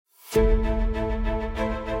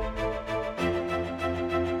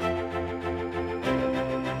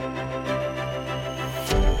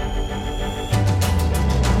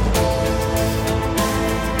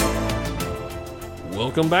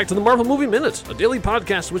Welcome back to the Marvel Movie Minute, a daily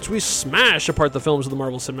podcast in which we smash apart the films of the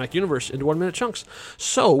Marvel Cinematic Universe into 1-minute chunks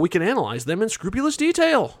so we can analyze them in scrupulous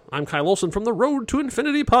detail. I'm Kyle Olson from the Road to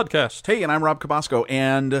Infinity podcast. Hey, and I'm Rob Cabasco.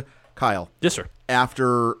 And Kyle. Yes, sir.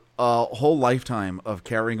 After a whole lifetime of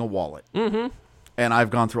carrying a wallet, and I've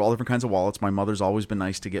gone through all different kinds of wallets. My mother's always been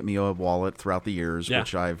nice to get me a wallet throughout the years,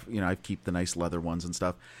 which I've keep the nice leather ones and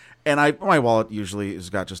stuff. And my wallet usually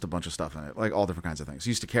has got just a bunch of stuff in it, like all different kinds of things. I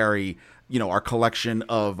used to carry, our collection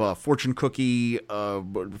of fortune cookie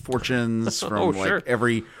fortunes from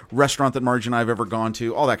every restaurant that Marge and I have ever gone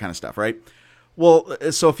to, all that kind of stuff, right? Well,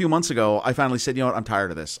 so a few months ago, I finally said, you know what, I'm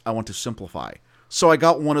tired of this. I want to simplify. So I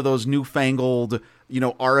got one of those newfangled,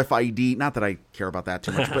 RFID, not that I care about that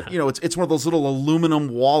too much, but, it's one of those little aluminum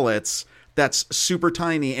wallets that's super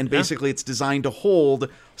tiny, and basically it's designed to hold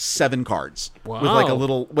 7 cards with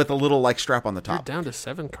a little strap on the top. You're down to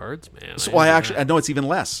 7 cards, man. So I know it's even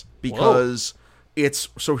less because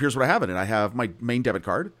so here's what I have in it. I have my main debit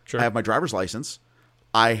card. Sure. I have my driver's license.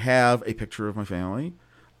 I have a picture of my family.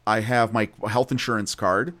 I have my health insurance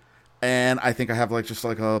card. And I think I have just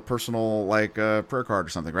a personal prayer card or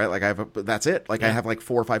something, right? That's it. I have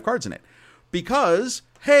 4 or 5 cards in it. Because,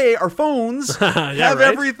 hey, our phones have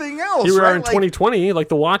everything else. Here we are in 2020.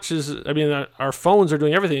 The watch is, our phones are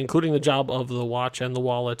doing everything, including the job of the watch and the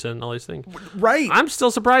wallet and all these things. Right. I'm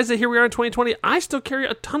still surprised that here we are in 2020. I still carry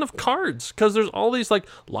a ton of cards because there's all these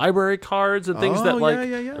library cards and things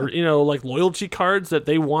or, loyalty cards that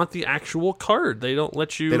they want the actual card. They don't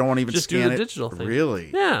let you. They don't want to even just scan do the it. digital thing.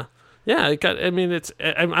 Really? Yeah. Yeah,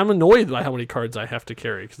 I'm annoyed by how many cards I have to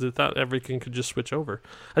carry because I thought everything could just switch over.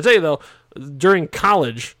 I tell you though, during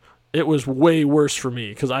college, it was way worse for me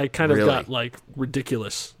because I kind of got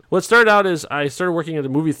ridiculous. What started out is I started working at a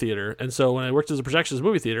movie theater, and so when I worked as a projectionist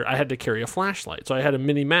movie theater, I had to carry a flashlight. So I had a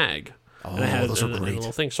mini mag. Oh, and I had those are great. A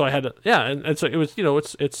little thing. So I had and so it was,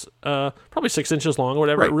 it's probably 6 inches long or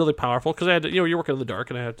whatever, right. Really powerful because I had to, you're working in the dark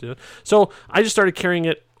and I had to. So I just started carrying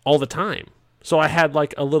it all the time. So I had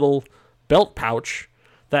a little belt pouch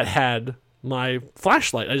that had my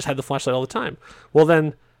flashlight. I just had the flashlight all the time. Well,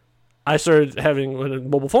 then I started having, when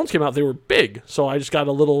mobile phones came out, they were big. So I just got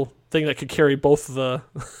a little thing that could carry both the,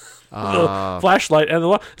 the flashlight and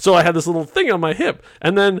the. So I had this little thing on my hip.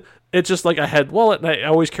 And then it's just I had wallet, and I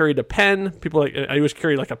always carried a pen. I always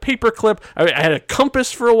carried a paper clip. I had a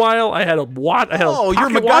compass for a while. I had a watch. I had a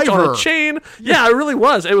pocket watch on a chain. Yeah, I really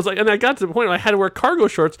was. It was and I got to the point where I had to wear cargo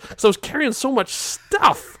shorts because I was carrying so much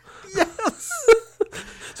stuff. Yes.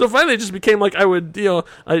 So finally, it just became I would,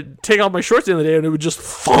 I'd take off my shorts the end of the day, and it would just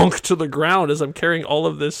thunk to the ground as I'm carrying all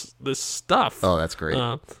of this stuff. Oh, that's great.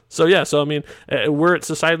 Were it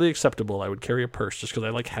societally acceptable, I would carry a purse just because I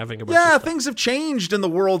like having a bunch of stuff. Things have changed in the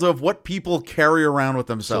world of what people carry around with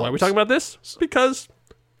themselves. So why are we talking about this? Because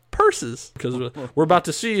purses. Because we're about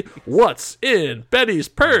to see what's in Betty's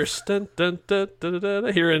purse. Dun, dun, dun, dun, dun,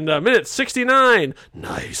 dun, here in minute 69.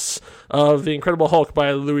 Nice. Of The Incredible Hulk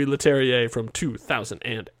by Louis Leterrier from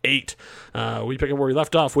 2008. We pick up where we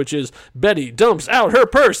left off, which is Betty dumps out her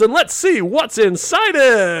purse, and let's see what's inside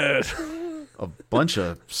it. A bunch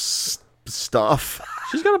of stuff.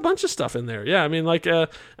 She's got a bunch of stuff in there. Yeah,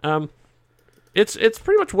 It's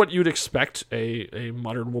pretty much what you'd expect a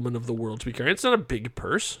modern woman of the world to be carrying. It's not a big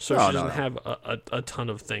purse, so she doesn't have a ton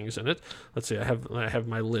of things in it. Let's see, I have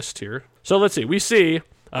my list here. So let's see, we see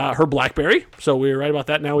her BlackBerry. So we were right about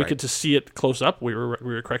that. Now we get to see it close up. We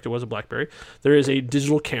were correct. It was a BlackBerry. There is a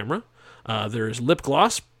digital camera. There is lip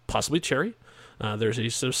gloss, possibly cherry. There's a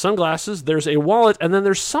set of sunglasses. There's a wallet, and then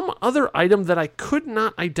there's some other item that I could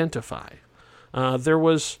not identify.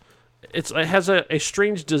 It has a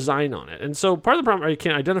strange design on it. And so part of the problem I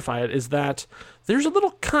can't identify it is that there's a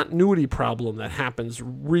little continuity problem that happens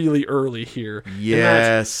really early here.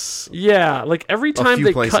 Yes. Every time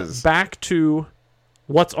they cut back to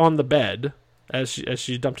what's on the bed, as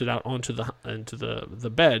she dumped it out into the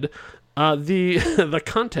bed, the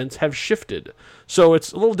contents have shifted. So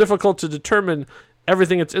it's a little difficult to determine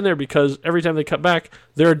everything that's in there because every time they cut back,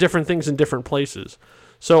 there are different things in different places.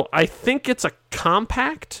 So I think it's a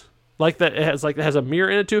compact. That it has a mirror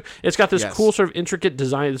in it too. It's got this cool sort of intricate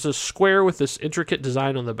design. It's a square with this intricate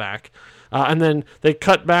design on the back, and then they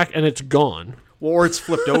cut back and it's gone. Or it's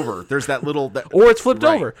flipped over. There's that little. Or it's flipped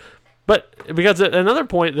over. But because at another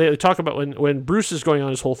point they talk about when Bruce is going on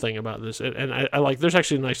his whole thing about this, and I like there's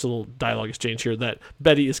actually a nice little dialogue exchange here that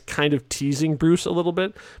Betty is kind of teasing Bruce a little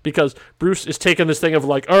bit because Bruce is taking this thing of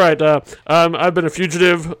all right, I've been a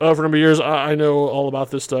fugitive for a number of years. I know all about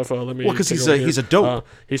this stuff. Let me. Well, because he's a dope.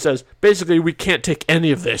 He says basically we can't take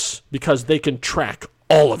any of this because they can track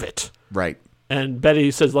all of it. Right. And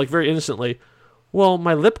Betty says very innocently, well,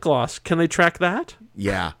 my lip gloss, can they track that?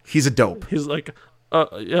 Yeah, he's a dope. He's like,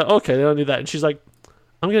 yeah, okay, they don't need that. And she's like,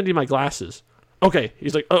 I'm going to need my glasses. Okay.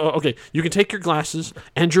 He's like, okay, you can take your glasses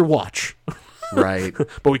and your watch. Right.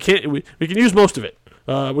 But we can't, we can use most of it.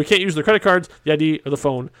 We can't use the credit cards, the ID, or the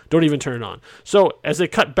phone. Don't even turn it on. So as they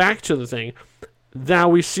cut back to the thing, now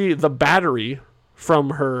we see the battery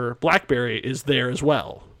from her BlackBerry is there as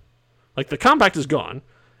well. Like the compact is gone,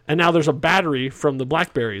 and now there's a battery from the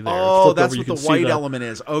BlackBerry there. Oh, that's what the white element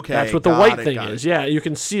is. Okay, that's what the white thing is. Yeah, you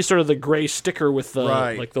can see sort of the gray sticker with the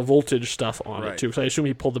like the voltage stuff on it too. So I assume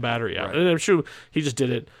he pulled the battery out, and I'm sure he just did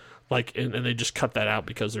it. Like, and they just cut that out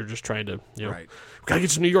because they're just trying to, we gotta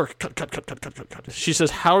get to New York. Cut. She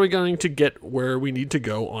says, how are we going to get where we need to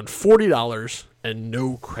go on $40 and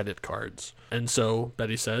no credit cards? And so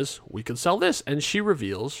Betty says, we could sell this. And she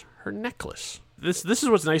reveals her necklace. This is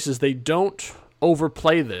what's nice is they don't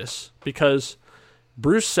overplay this because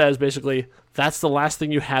Bruce says basically, that's the last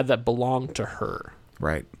thing you had that belonged to her.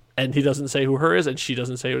 Right. And he doesn't say who her is, and she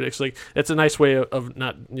doesn't say who it is. Like, it's a nice way of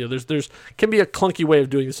not, there's can be a clunky way of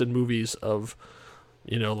doing this in movies of,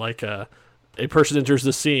 like a person enters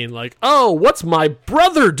the scene like, oh, what's my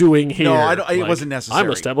brother doing here? No, it wasn't necessary.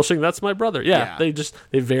 I'm establishing that's my brother. Yeah.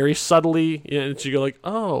 They very subtly, and you go like,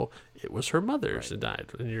 oh, it was her mother that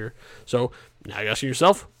died. And so now you're asking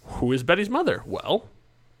yourself, who is Betty's mother? Well,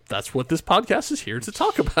 that's what this podcast is here to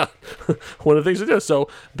talk about. One of the things to do. So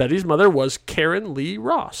Betty's mother was Karen Lee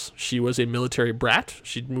Ross. She was a military brat.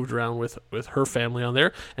 She'd moved around with her family on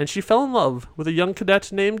there, and she fell in love with a young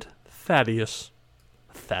cadet named Thaddeus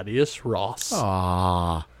Ross.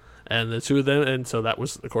 Ah. And the two of them, and so that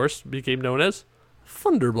was, of course, became known as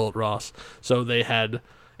Thunderbolt Ross. So they had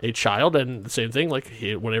a child, and the same thing, like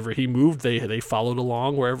whenever he moved, they followed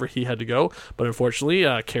along wherever he had to go. But unfortunately,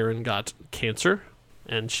 Karen got cancer,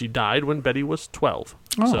 and she died when Betty was 12.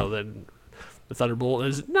 Oh. So then the Thunderbolt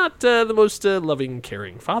is not the most loving,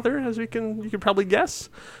 caring father, as you can probably guess.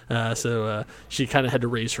 So she kind of had to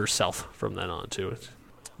raise herself from then on too.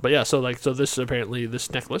 But yeah, so this apparently this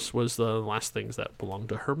necklace was the last things that belonged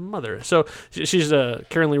to her mother. So she's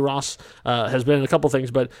Karen Lee Ross has been in a couple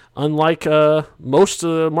things, but unlike most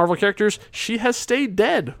Marvel characters, she has stayed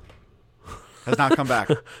dead. Has not come back.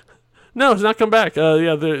 No, it's not come back.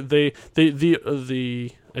 I'd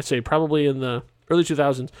say probably in the early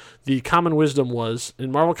 2000s, the common wisdom was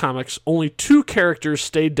in Marvel Comics only two characters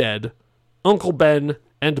stayed dead: Uncle Ben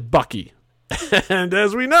and Bucky. And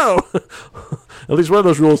as we know, at least one of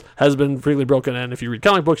those rules has been frequently broken. And if you read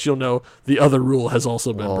comic books, you'll know the other rule has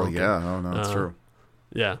also been broken. Oh yeah, that's true.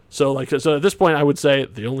 Yeah, so at this point, I would say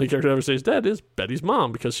the only character that ever stays dead is Betty's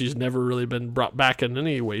mom, because she's never really been brought back in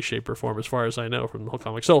any way, shape, or form, as far as I know, from the Hulk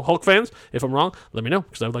comics. So, Hulk fans, if I'm wrong, let me know,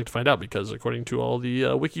 because I would like to find out. Because according to all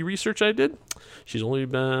the wiki research I did, it's only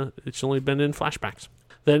been in flashbacks.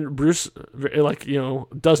 Then Bruce,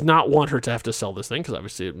 does not want her to have to sell this thing, because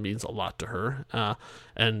obviously it means a lot to her,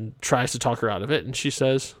 and tries to talk her out of it. And she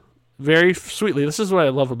says, very sweetly, this is what I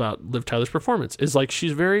love about Liv Tyler's performance, is like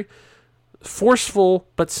she's very forceful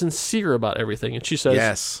but sincere about everything, and she says,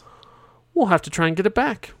 "Yes, we'll have to try and get it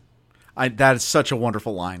back." That is such a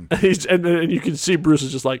wonderful line, and you can see Bruce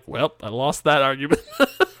is just like, "Well, I lost that argument."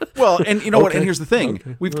 Well, and you know what? And here's the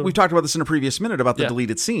thing: we've talked about this in a previous minute about the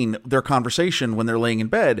deleted scene, their conversation when they're laying in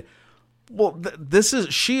bed. Well,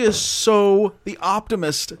 she is so the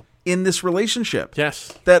optimist in this relationship.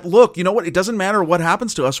 Yes, that look, you know what? It doesn't matter what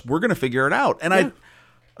happens to us; we're going to figure it out. And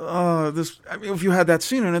if you had that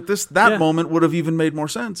scene in it, that moment would have even made more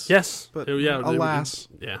sense. Yes, but alas,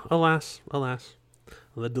 alas,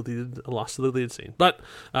 the lost the deleted scene. But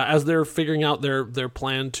as they're figuring out their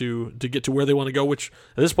plan to get to where they want to go, which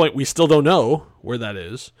at this point we still don't know where that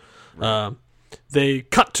is, they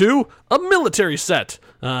cut to a military set.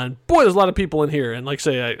 And boy, there's a lot of people in here. And like I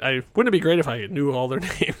say, I wouldn't it be great if I knew all their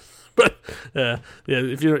names? But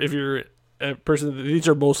if you're person, these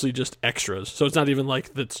are mostly just extras, so it's not even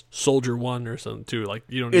like that's Soldier 1 or something too. Like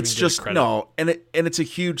you don't. It's even just credit. No, and it's a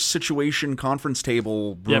huge situation conference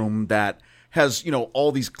table room that has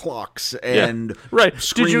all these clocks and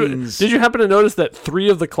screens. Did you happen to notice that 3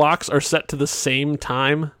 of the clocks are set to the same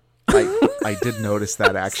time? I did notice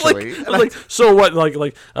that actually. So what? We're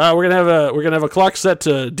gonna have a clock set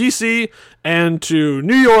to DC and to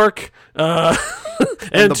New York.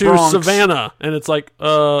 And to Bronx. Savannah, and it's like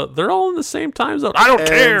they're all in the same time zone. I don't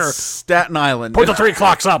care. Staten Island. Put the 3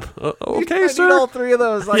 clocks up. Okay, sir. I need all 3 of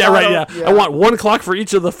those. Like, yeah. I want 1 clock for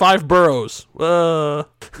each of the 5 boroughs.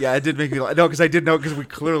 Yeah, it did make me because I did know, because we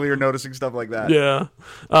clearly are noticing stuff like that. Yeah.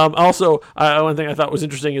 Also, one thing I thought was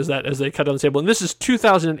interesting is that as they cut down the table, and this is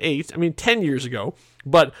 2008. I mean, 10 years ago,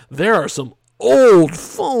 but there are some old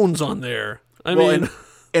phones on there. I mean,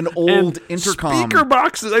 and old intercom speaker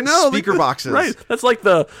boxes. I know speaker boxes. Right. That's like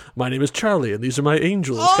my name is Charlie, and these are my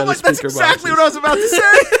angels. Oh, kind of that's speaker exactly boxes. what I was about to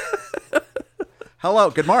say. Hello,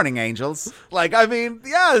 good morning, angels. Like, I mean,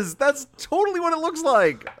 yes, that's totally what it looks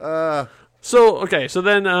like. So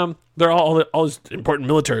then they're all these important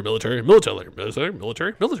military. They're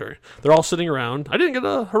all sitting around. I didn't get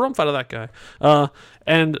a harumph out of that guy.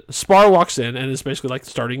 And Spar walks in and is basically like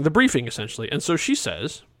starting the briefing essentially. And so she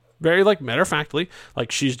says, very like matter of factly,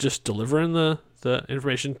 like she's just delivering the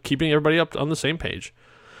information, keeping everybody up on the same page.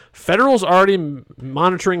 Federal's already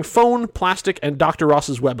monitoring phone, plastic, and Dr.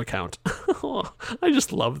 Ross's web account. I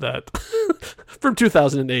just love that. From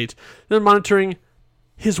 2008. They're monitoring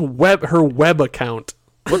her web account.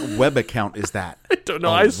 What web account is that? I don't know.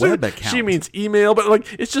 I assume web account. She means email, but like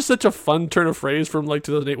it's just such a fun turn of phrase from like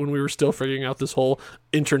 2008 when we were still figuring out this whole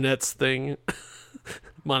internets thing.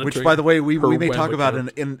 Which, by the way, we may talk account. about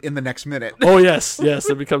in the next minute. Oh, yes,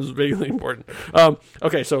 it becomes vaguely important.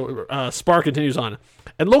 Okay, so Spar continues on.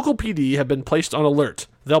 And local PD have been placed on alert.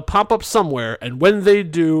 They'll pop up somewhere, and when they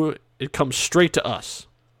do, it comes straight to us.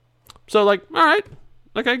 So, like, all right.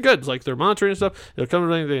 Okay, good. It's like they're monitoring and stuff. It'll come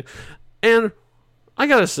to anything. And I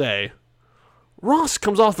gotta say, Ross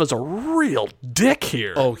comes off as a real dick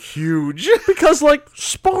here. Oh, huge. Because, like,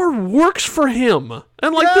 Spar works for him.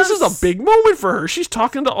 And, like, This is a big moment for her. She's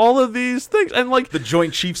talking to all of these things. And, like... the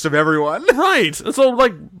Joint Chiefs of everyone. Right. And so,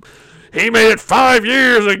 like, he made it 5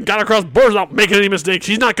 years and got across borders without making any mistakes.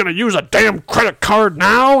 He's not going to use a damn credit card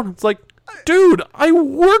now. And it's like, dude, I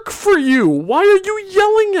work for you. Why are you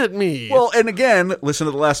yelling at me? Well, and again, listen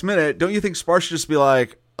to the last minute. Don't you think Spar should just be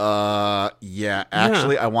like,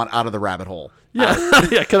 actually, I want out of the rabbit hole. Yeah,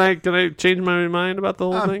 yeah. Can I change my mind about the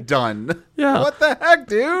whole thing? I'm done. Yeah. What the heck,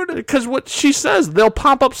 dude? Because what she says, they'll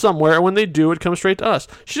pop up somewhere, and when they do, it comes straight to us.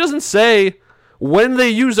 She doesn't say when they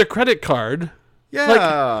use a credit card. Yeah.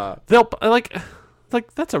 Like, they'll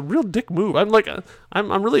like that's a real dick move. I'm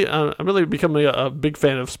really becoming a big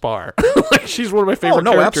fan of Spar. Like she's one of my favorite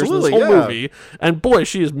characters in this whole movie, and boy,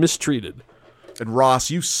 she is mistreated. And Ross,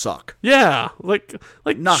 you suck. Yeah, like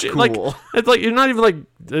not cool. Like, it's like you're not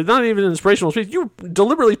even inspirational speech. You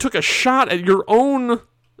deliberately took a shot at your own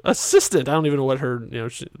assistant. I don't even know what her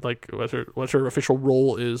what her official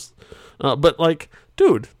role is, but like,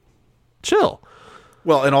 dude, chill.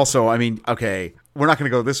 Well, and also, I mean, okay, we're not going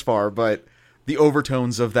to go this far, but the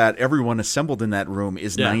overtones of that everyone assembled in that room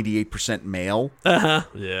is 98% male.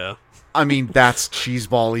 Yeah. I mean, that's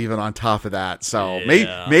cheeseball even on top of that. So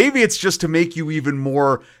maybe it's just to make you even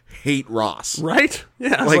more hate Ross. Right?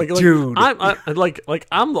 Yeah. Like dude. I'm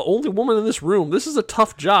the only woman in this room. This is a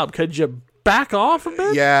tough job. Could you back off a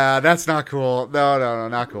bit? Yeah, that's not cool. No,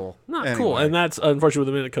 not cool. Not cool. And that's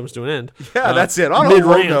unfortunately when the minute comes to an end. Yeah, that's it. On a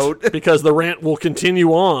mid-rant, note. Because the rant will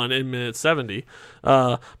continue on in minute 70.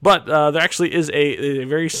 But there actually is a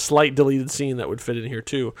very slight deleted scene that would fit in here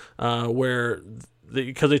too, where...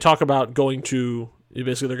 because they talk about going to,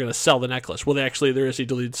 basically they're going to sell the necklace. Well, there is a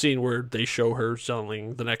deleted scene where they show her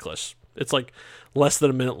selling the necklace. It's like less than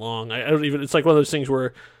a minute long. I don't even, it's like one of those things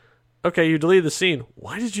where, okay, you deleted the scene.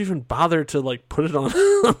 Why did you even bother to like put it on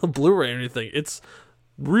the Blu-ray or anything? It's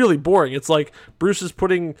really boring. It's like Bruce is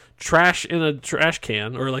putting trash in a trash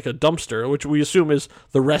can or like a dumpster, which we assume is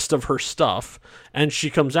the rest of her stuff. And she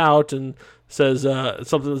comes out and says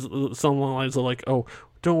something along the lines of like, oh,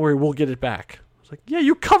 don't worry, we'll get it back. Like, yeah,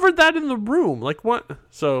 you covered that in the room. Like, what?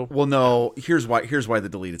 So, well, no. Here's why the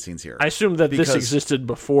deleted scene's here. I assume that this existed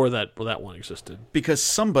before that one existed. Because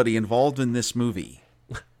somebody involved in this movie,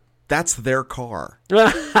 that's their car.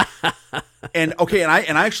 And I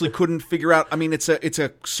actually couldn't figure out. I mean, it's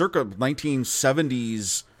a circa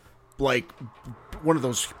 1970s, like one of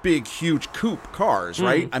those big, huge coupe cars,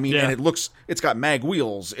 right? I mean, and it's got mag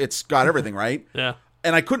wheels, it's got everything, right? Yeah.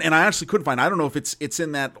 And I actually couldn't find. I don't know if it's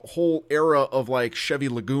in that whole era of like Chevy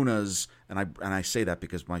Lagunas, and I say that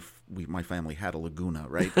because my family had a Laguna,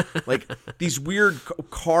 right? Like these weird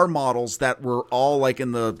car models that were all like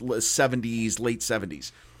in the 70s, late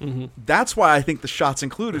 70s. Mm-hmm. That's why I think the shot's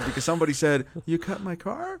included, because somebody said, "You cut my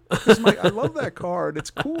car? I love that car, and it's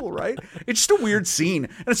cool, right?" It's just a weird scene,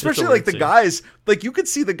 and especially like the guys, like you could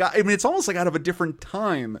see the guy. I mean, it's almost like out of a different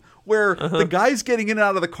time where the guy's getting in and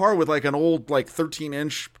out of the car with like an old like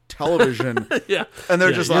 13-inch television, yeah, and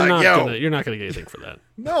they're just like, "Yo, you're not gonna get anything for that."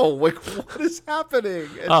 No, like what is happening?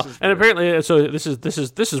 And apparently, so this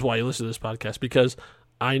is why you listen to this podcast, because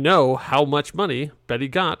I know how much money Betty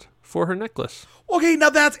got for her necklace. Okay, now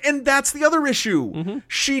that's the other issue. Mm-hmm.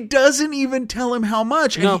 She doesn't even tell him how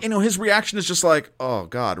much, and his reaction is just like, "Oh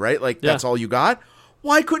God," right? Like that's all you got.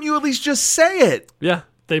 Why couldn't you at least just say it? Yeah,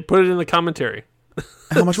 they put it in the commentary.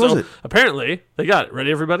 How much was it? Apparently, they got it.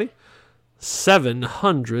 Ready, everybody?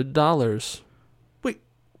 $700. Wait,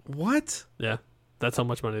 what? Yeah, that's how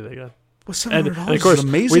much money they got. Well, $700 And of course, is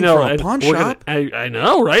amazing we know, for a pawn shop. I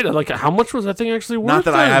know, right? Like, how much was that thing actually worth? Not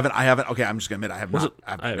that then? I haven't. Okay, I'm just gonna admit I have not.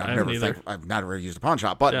 I've never used a pawn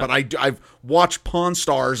shop, but I've watched Pawn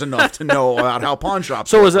Stars enough to know about how pawn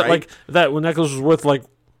shops. So work, was it right? like that when necklace was worth like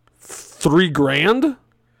 $3,000?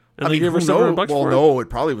 And they gave her $700 for it? No, it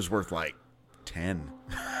probably was worth like 10.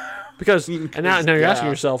 Because now you're asking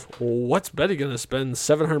yourself, well, what's Betty going to spend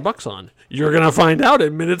 $700 on? You're going to find out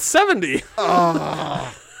at minute 70.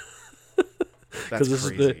 Oh, that's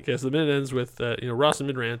crazy. Because the minute ends with Ross and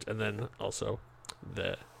mid-rant, and then also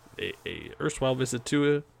a erstwhile visit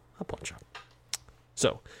to a pawn shop.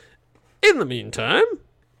 So, in the meantime,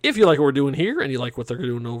 if you like what we're doing here and you like what they're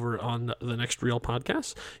doing over on the Next Reel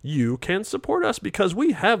podcast, you can support us because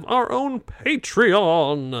we have our own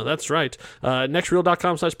Patreon. That's right.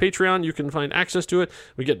 Nextreel.com/Patreon. You can find access to it.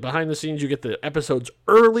 We get behind the scenes. You get the episodes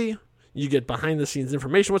early. You get behind the scenes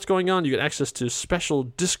information, what's going on. You get access to special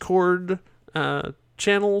Discord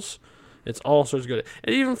channels. It's all sorts of good.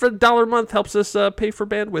 And even for $1 a month helps us pay for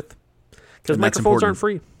bandwidth because microphones aren't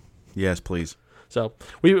free. Yes, please. So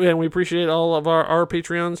we appreciate all of our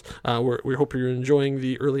Patreons. We hope you're enjoying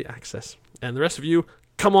the early access. And the rest of you,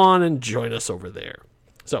 come on and join us over there.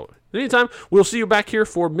 So in the meantime, we'll see you back here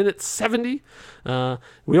for minute 70.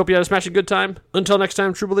 We hope you had a smashing good time. Until next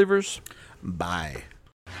time, true believers. Bye.